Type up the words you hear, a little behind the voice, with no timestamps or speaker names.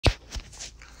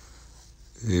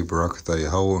Hey, Barakatha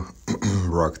Yahweh,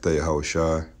 Barakatha Yahweh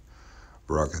Shai,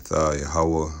 Barakatha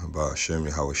Yahweh, Ba'ashem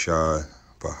Yahweh Shai,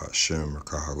 Ba'ashem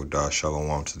Rakahagudah,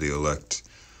 Shalom to the elect,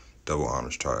 double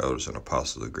honors to our elders and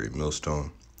apostles of the great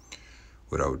millstone.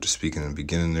 What I was just speaking in the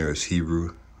beginning there is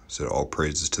Hebrew, said all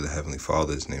praises to the Heavenly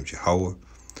Father. His name is Yahweh,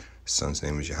 his son's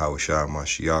name is Yahweh Shai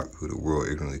Mashiach, who the world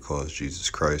ignorantly calls Jesus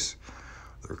Christ.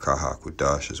 The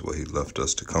Rakahagudah is what he left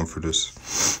us to comfort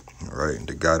us, all right, and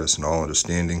to guide us in all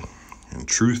understanding and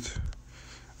truth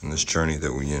in this journey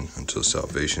that we're in until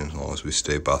salvation, as long as we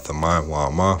stay Bathamai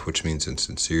Wa'amah, which means in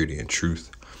sincerity and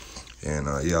truth. And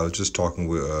I was just talking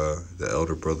with the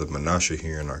elder brother Menashe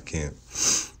here in our camp,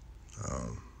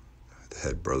 the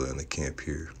head brother in the camp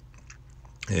here.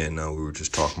 And we were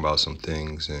just talking about some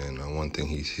things, and one thing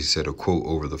he said a quote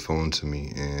over the phone to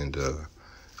me, and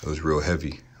it was real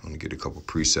heavy. I'm going to get a couple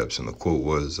precepts, and the quote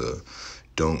was,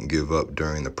 don't give up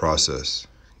during the process.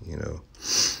 You know,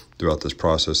 throughout this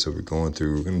process that we're going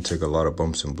through, we're going to take a lot of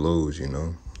bumps and blows, you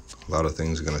know. A lot of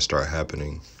things are going to start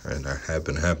happening and have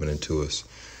been happening to us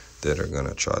that are going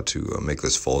to try to make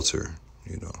us falter,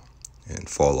 you know, and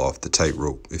fall off the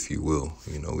tightrope, if you will.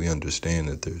 You know, we understand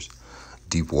that there's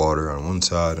deep water on one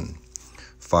side and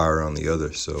fire on the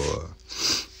other. So,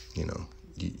 you know,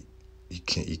 we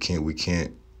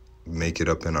can't make it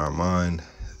up in our mind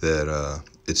that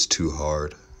it's too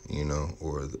hard, you know,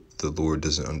 or the Lord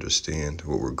doesn't understand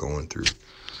what we're going through.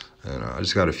 And I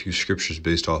just got a few scriptures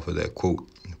based off of that quote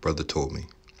the brother told me.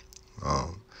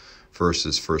 First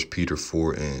is 1 Peter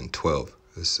 4:12.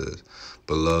 It says,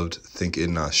 "Beloved, think it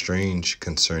not strange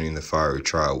concerning the fiery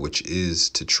trial, which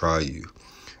is to try you,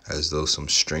 as though some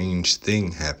strange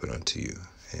thing happened unto you."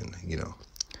 And, you know,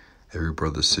 every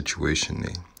brother's situation,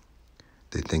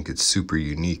 they think it's super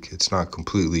unique. It's not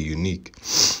completely unique.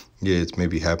 Yeah, it's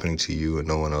maybe happening to you and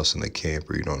no one else in the camp,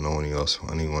 or you don't know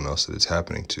anyone else that it's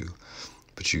happening to.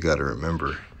 But you got to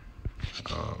remember,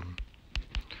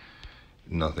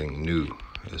 nothing new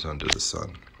is under the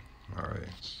sun. All right.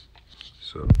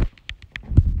 So,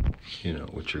 you know,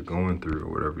 what you're going through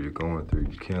or whatever you're going through,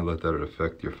 you can't let that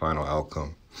affect your final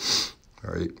outcome.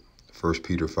 All right. 1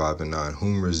 Peter 5:9.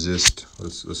 Whom resist?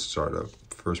 Let's start up.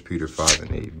 1 Peter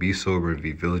 5:8. Be sober and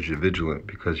be vigilant,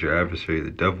 because your adversary, the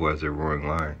devil, as a roaring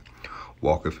lion,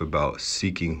 walketh about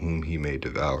seeking whom he may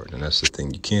devour. And that's the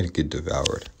thing. You can't get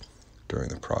devoured during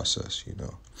the process, you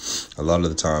know. A lot of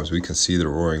the times we can see the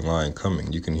roaring lion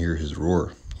coming. You can hear his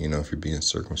roar, you know, if you're being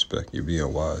circumspect, you're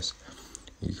being wise.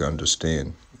 You can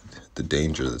understand the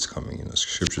danger that's coming. You know,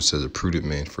 Scripture says a prudent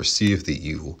man foreseeth the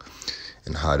evil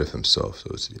and hideth himself.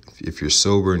 So if you're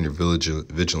sober and you're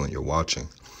vigilant, you're watching,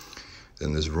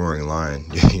 then this roaring lion,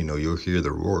 you know, you'll hear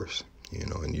the roars, you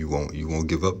know, and you won't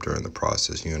give up during the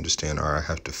process. You understand, all right, I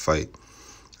have to fight.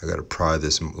 I got to pry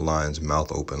this lion's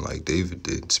mouth open like David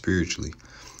did spiritually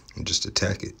and just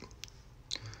attack it.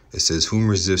 It says, whom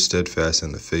resist steadfast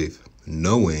in the faith,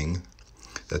 knowing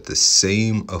that the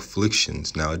same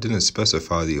afflictions, now it didn't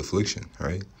specify the affliction,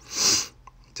 right? It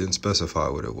didn't specify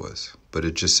what it was, but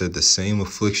it just said the same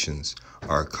afflictions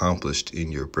are accomplished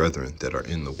in your brethren that are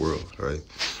in the world, right?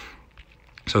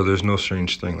 So there's no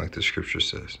strange thing, like the scripture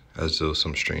says, as though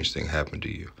some strange thing happened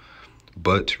to you.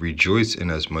 But rejoice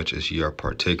inasmuch as ye are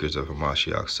partakers of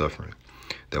Mashiach's suffering,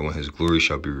 that when his glory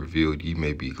shall be revealed, ye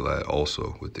may be glad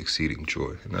also with exceeding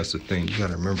joy. And that's the thing. You got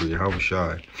to remember, Yahweh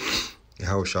Shai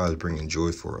is bringing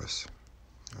joy for us.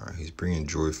 All right, he's bringing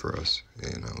joy for us.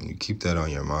 And when you keep that on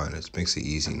your mind, it makes it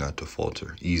easier not to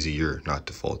falter.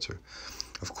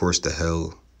 Of course, the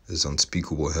hell is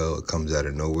unspeakable hell. It comes out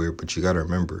of nowhere. But you got to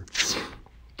remember,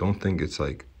 don't think it's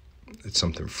like it's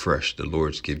something fresh. The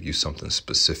Lord's give you something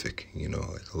specific. You know,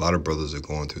 like a lot of brothers are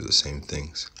going through the same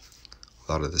things.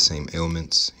 A lot of the same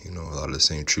ailments, you know, a lot of the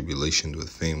same tribulations with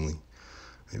family,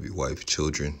 maybe wife,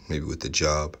 children, maybe with the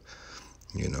job,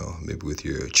 you know, maybe with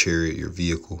your chariot, your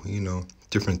vehicle, you know,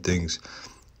 different things.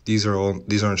 These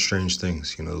aren't strange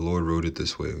things. You know, the Lord wrote it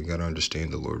this way. We got to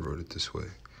understand the Lord wrote it this way.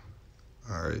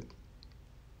 All right.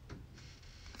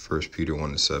 1 Peter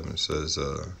 1:7 says,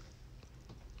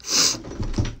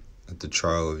 that the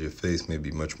trial of your faith may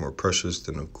be much more precious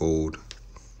than of gold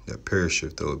that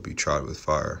perisheth, though it be tried with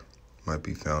fire, might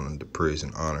be found unto praise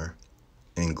and honor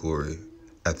and glory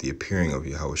at the appearing of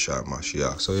Yahweh Shai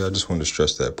Mashiach. So yeah, I just wanted to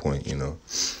stress that point, you know.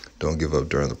 Don't give up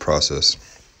during the process.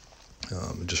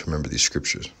 Just remember these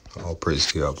scriptures. All praise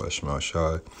to Yahweh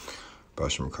Shai,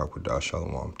 Ba'ashem Rakahagudah,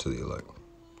 Shalom to the elect.